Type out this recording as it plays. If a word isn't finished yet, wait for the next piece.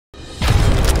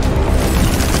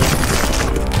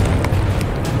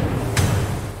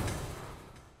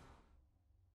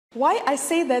Why I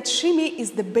say that shimmy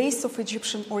is the base of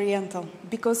Egyptian Oriental?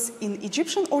 Because in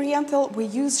Egyptian Oriental we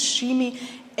use shimmy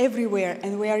everywhere,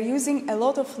 and we are using a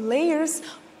lot of layers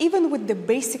even with the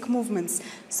basic movements.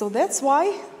 So that's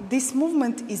why this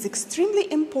movement is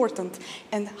extremely important.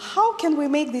 And how can we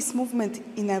make this movement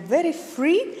in a very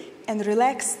free and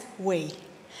relaxed way?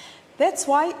 That's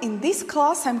why in this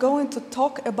class I'm going to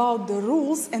talk about the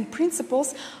rules and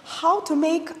principles how to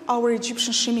make our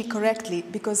Egyptian shimmy correctly,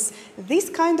 because this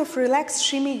kind of relaxed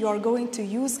shimmy you are going to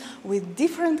use with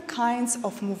different kinds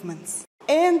of movements.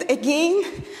 And again,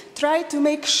 try to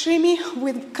make shimmy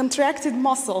with contracted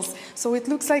muscles. So it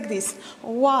looks like this.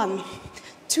 1,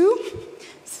 2,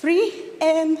 3,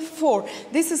 and 4.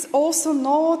 This is also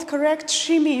not correct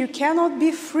shimmy. You cannot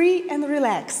be free and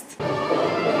relaxed.